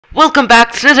Welcome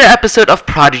back to another episode of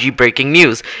Prodigy Breaking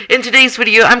News. In today's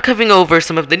video, I'm covering over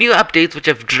some of the new updates which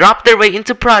have dropped their way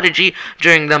into Prodigy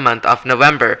during the month of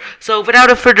November. So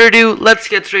without further ado, let's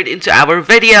get straight into our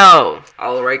video.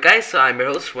 Alright guys, so I'm your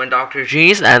host,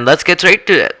 1DoctorGenius, and let's get straight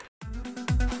to it.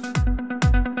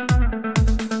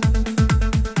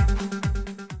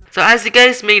 So as you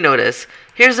guys may notice,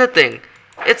 here's the thing.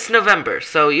 It's November,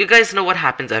 so you guys know what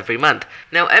happens every month.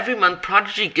 Now every month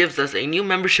Prodigy gives us a new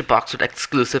membership box with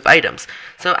exclusive items.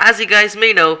 So as you guys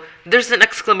may know, there's an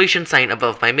exclamation sign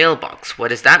above my mailbox. What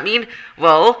does that mean?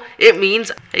 Well, it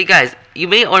means, hey guys, you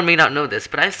may or may not know this,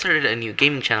 but I've started a new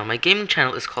gaming channel. My gaming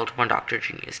channel is called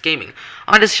 1DoctorGenius Gaming.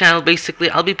 On this channel,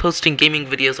 basically, I'll be posting gaming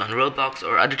videos on Roblox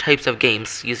or other types of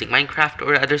games using Minecraft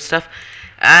or other stuff.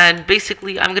 And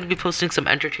basically, I'm going to be posting some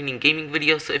entertaining gaming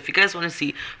videos, so if you guys want to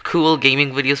see cool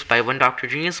gaming videos by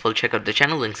 1DoctorGenius, well, check out the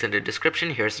channel, links in the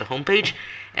description. Here's the homepage,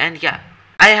 and yeah,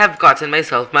 I have gotten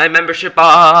myself my membership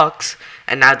box,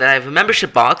 and now that I have a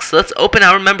membership box, let's open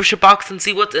our membership box and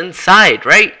see what's inside,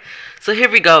 right? So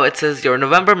here we go. It says your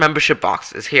November membership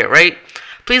box is here, right?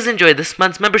 Please enjoy this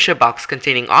month's membership box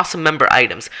containing awesome member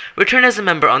items. Return as a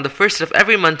member on the first of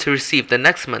every month to receive the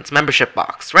next month's membership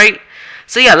box, right?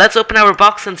 So yeah, let's open our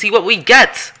box and see what we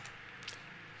get.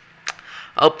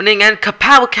 Opening, and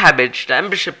kapow cabbage, the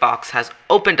membership box has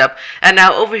opened up, and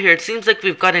now over here it seems like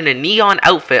we've gotten a neon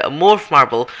outfit, a morph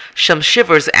marble, some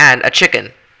shivers, and a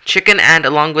chicken. And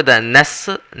along with a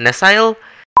missile.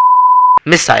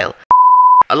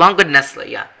 Along with Nestle,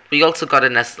 yeah. We also got a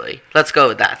Nestle. Let's go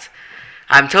with that.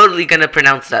 I'm totally gonna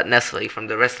pronounce that Nestle from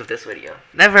the rest of this video.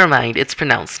 Never mind, it's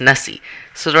pronounced Nessie.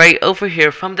 So right over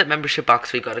here from the membership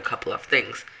box we got a couple of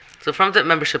things. So from the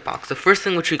membership box, the first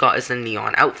thing which we got is a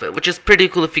neon outfit, which is pretty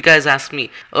cool if you guys ask me.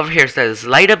 Over here it says,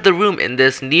 light up the room in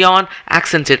this neon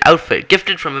accented outfit,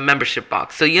 gifted from a membership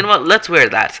box. So you know what, let's wear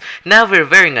that. Now we're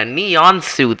wearing a neon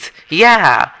suit.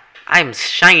 Yeah, I'm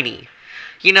shiny.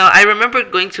 You know, I remember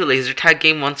going to a laser tag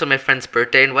game once on my friend's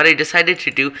birthday, and what I decided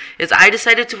to do is I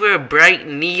decided to wear a bright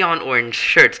neon orange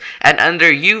shirt, and under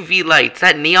UV lights,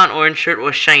 that neon orange shirt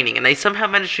was shining, and I somehow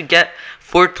managed to get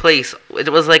 4th place.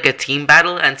 It was like a team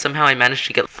battle, and somehow I managed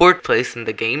to get 4th place in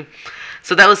the game,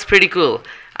 so that was pretty cool.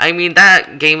 I mean,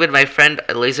 that game with my friend,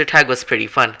 laser tag, was pretty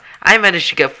fun. I managed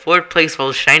to get 4th place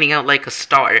while shining out like a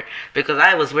star, because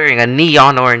I was wearing a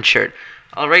neon orange shirt.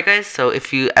 Alright guys, so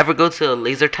if you ever go to a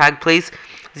laser tag place,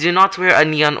 do not wear a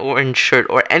neon orange shirt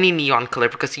or any neon color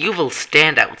because you will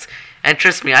stand out. And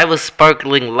trust me, I was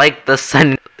sparkling like the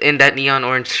sun in that neon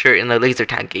orange shirt in the laser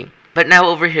tag game. But now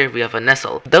over here we have a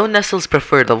Nestle. Though Nestles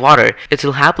prefer the water, it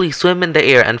will happily swim in the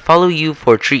air and follow you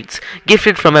for treats,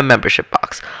 gifted from a membership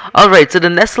box. Alright, so the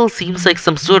Nestle seems like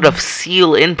some sort of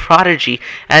seal in Prodigy,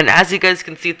 and as you guys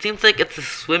can see, it seems like it's a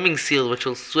swimming seal which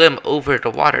will swim over the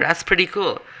water. That's pretty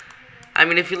cool. I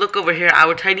mean, if you look over here,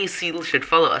 our tiny seal should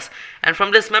follow us. And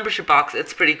from this membership box,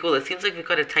 it's pretty cool. It seems like we've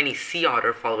got a tiny sea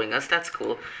otter following us. That's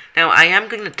cool. Now, I am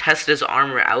going to test this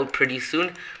armor out pretty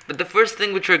soon. But the first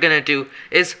thing which we're going to do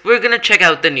is we're going to check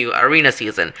out the new arena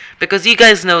season. Because you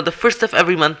guys know the first of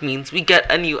every month means we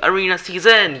get a new arena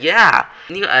season. Yeah!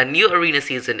 A new arena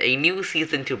season. A new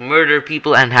season to murder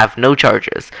people and have no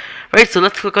charges. Right, so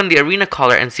let's click on the arena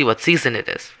collar and see what season it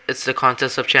is. It's the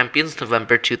Contest of Champions,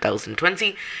 November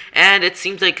 2020. And it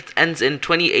seems like it ends in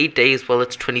 28 days. Well,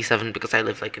 it's 27 because I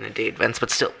live like in a day advance, but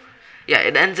still. Yeah,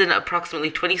 it ends in approximately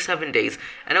 27 days,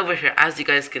 and over here, as you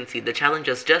guys can see, the challenge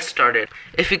has just started.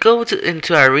 If you go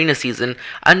into our arena season,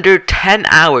 under 10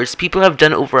 hours, people have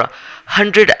done over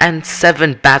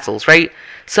 107 battles, right?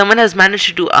 Someone has managed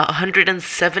to do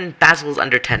 107 battles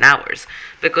under 10 hours,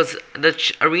 because the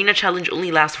arena challenge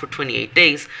only lasts for 28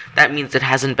 days, that means it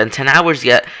hasn't been 10 hours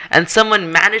yet, and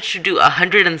someone managed to do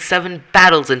 107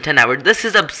 battles in 10 hours. This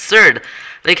is absurd.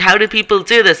 Like, how do people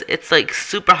do this? It's like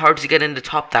super hard to get into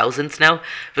top thousands now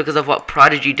because of what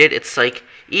Prodigy did. It's like,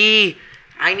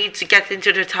 I need to get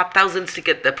into the top thousands to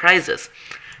get the prizes.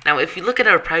 Now, if you look at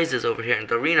our prizes over here in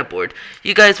the arena board,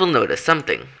 you guys will notice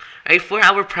something. Right, for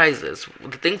our prizes,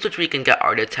 the things which we can get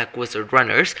are the Tech Wizard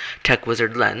Runners, Tech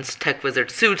Wizard Lens, Tech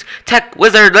Wizard Suit, Tech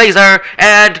Wizard Laser,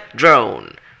 and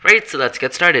Drone. Right, so let's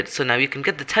get started. So now you can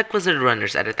get the Tech Wizard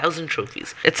Runners at 1,000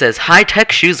 trophies. It says,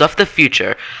 high-tech shoes of the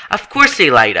future. Of course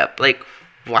they light up. Like,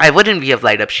 why wouldn't we have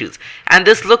light-up shoes? And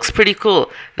this looks pretty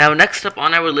cool. Now, next up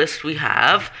on our list, we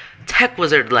have Tech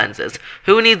Wizard Lenses.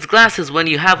 Who needs glasses when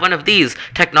you have one of these?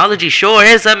 Technology sure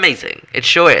is amazing. It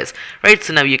sure is. Right,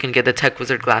 so now you can get the Tech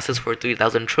Wizard glasses for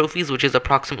 3,000 trophies, which is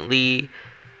approximately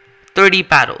 30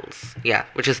 battles. Yeah,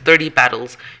 which is 30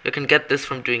 battles. You can get this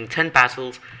from doing 10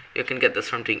 battles. You can get this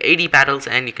from doing 80 battles,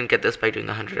 and you can get this by doing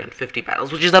 150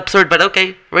 battles, which is absurd, but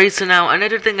okay. Right, so now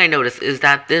another thing I noticed is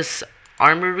that this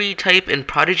armory type in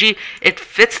Prodigy, it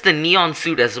fits the neon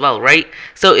suit as well, right?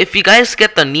 So if you guys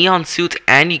get the neon suit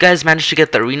and you guys manage to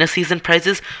get the arena season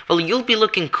prizes, well, you'll be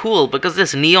looking cool because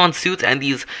this neon suit and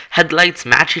these headlights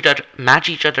match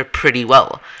each other pretty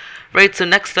well. Right, so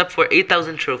next up for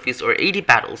 8,000 trophies or 80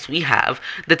 battles, we have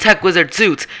the Tech Wizard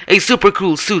suit, a super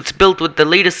cool suit built with the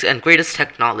latest and greatest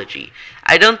technology.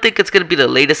 I don't think it's going to be the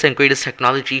latest and greatest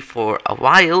technology for a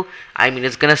while. I mean,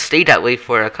 it's going to stay that way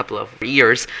for a couple of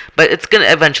years, but it's going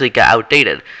to eventually get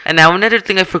outdated. And now another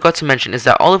thing I forgot to mention is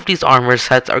that all of these armor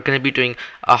sets are going to be doing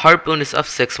a heart bonus of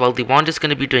 6, while the wand is going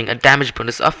to be doing a damage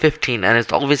bonus of 15, and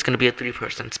it's always going to be a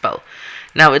 3% spell.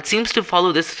 Now, it seems to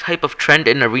follow this type of trend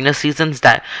in arena seasons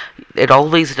that it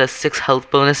always does 6 health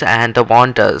bonus and the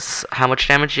wand does how much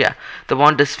damage? Yeah, the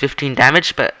wand does 15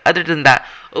 damage, but other than that,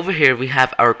 over here we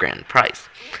have our grand prize.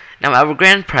 Now, our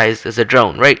grand prize is a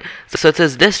drone, right? So it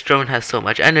says this drone has so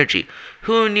much energy.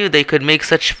 Who knew they could make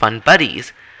such fun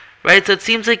buddies? Right, so it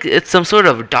seems like it's some sort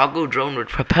of doggo drone with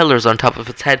propellers on top of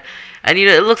its head, and you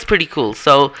know, it looks pretty cool.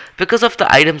 So because of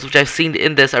the items which I've seen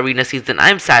in this arena season,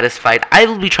 I'm satisfied. I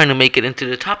will be trying to make it into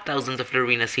the top thousands of the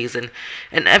arena season,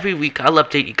 and every week I'll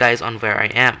update you guys on where I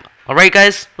am. Alright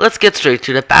guys, let's get straight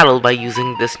to the battle by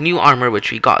using this new armor which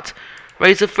we got.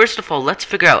 Right, so first of all, let's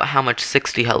figure out how much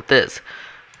 60 health is.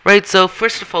 Right, so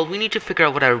first of all, we need to figure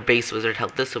out what our base wizard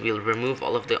health is, so we'll remove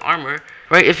all of the armor.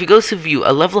 Right, if you go to view, a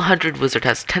level 100 wizard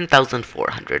has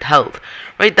 10,400 health.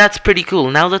 Right, that's pretty cool.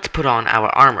 Now let's put on our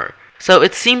armor. So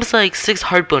it seems like 6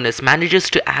 heart bonus manages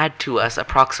to add to us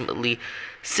approximately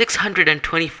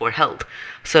 624 health.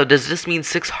 So does this mean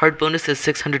 6 heart bonus is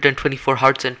 624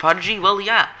 hearts in Prodigy? Well,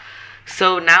 yeah.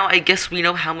 So now I guess we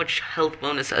know how much health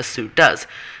bonus a suit does.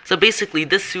 So basically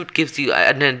this suit gives you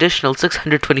an additional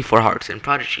 624 hearts in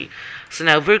Prodigy. So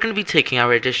now we're going to be taking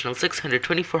our additional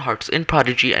 624 hearts in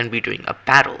Prodigy and be doing a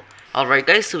battle. Alright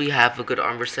guys, so we have a good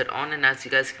armor set on, and as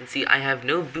you guys can see, I have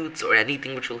no boots or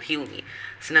anything which will heal me.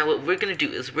 So now what we're going to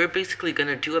do is we're basically going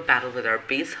to do a battle with our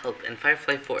base health in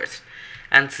Firefly Forest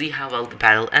and see how well the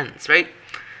battle ends, right?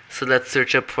 So let's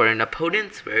search up for an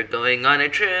opponent. We're going on a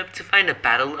trip to find a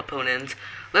battle opponent.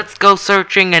 Let's go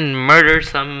searching and murder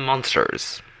some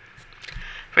monsters.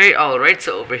 Right, alright,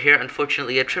 so over here,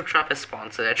 unfortunately, a trip trap is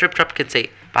spawned, so that trip trap can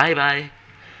say bye-bye.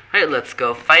 Right, let's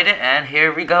go fight it, and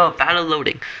here we go, battle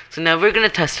loading. So now we're going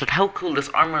to test out how cool this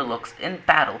armor looks in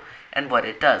battle and what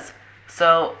it does.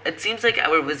 So it seems like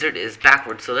our wizard is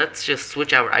backwards, so let's just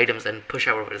switch our items and push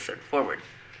our wizard forward.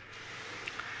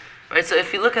 Right, so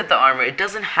if you look at the armor, it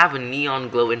doesn't have a neon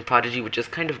glow in Prodigy, which is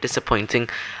kind of disappointing.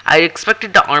 I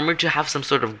expected the armor to have some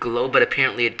sort of glow, but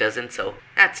apparently it doesn't, so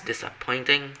that's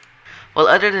disappointing. Well,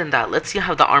 other than that, let's see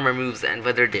how the armor moves and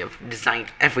whether they've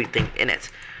designed everything in it.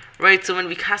 Right, so when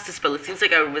we cast a spell, it seems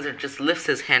like our wizard just lifts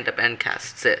his hand up and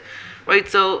casts it. Right,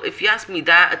 so if you ask me,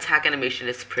 that attack animation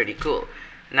is pretty cool.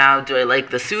 Now, do I like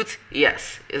the suits?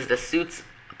 Yes. Is the suits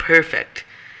perfect?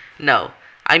 No.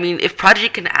 I mean, if Prodigy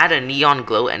can add a neon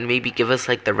glow and maybe give us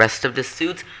like the rest of the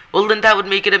suits, well then that would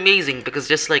make it amazing, because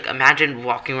just like imagine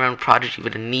walking around Prodigy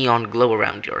with a neon glow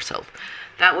around yourself.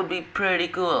 That would be pretty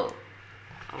cool.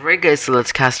 Alright guys, so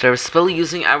let's cast our spell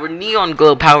using our neon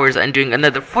glow powers and doing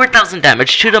another 4,000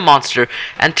 damage to the monster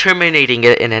and terminating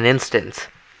it in an instant.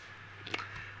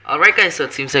 Alright guys, so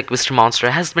it seems like Mr.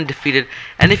 Monster has been defeated,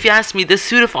 and if you ask me, this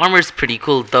suit of armor is pretty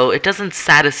cool, though it doesn't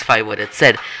satisfy what it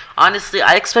said. Honestly,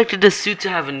 I expected the suit to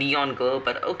have a neon glow,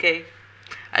 but okay.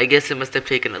 I guess it must have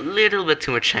taken a little bit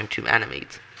too much time to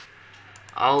animate.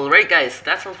 Alright guys,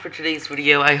 that's all for today's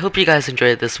video. I hope you guys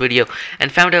enjoyed this video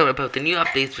and found out about the new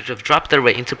updates which have dropped their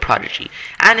way into Prodigy.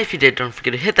 And if you did, don't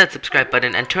forget to hit that subscribe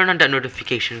button and turn on that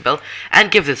notification bell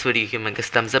and give this video a humongous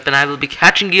thumbs up, and I will be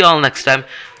catching you all next time.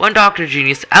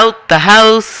 1DoctorGenius out the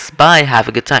house. Bye, have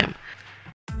a good time.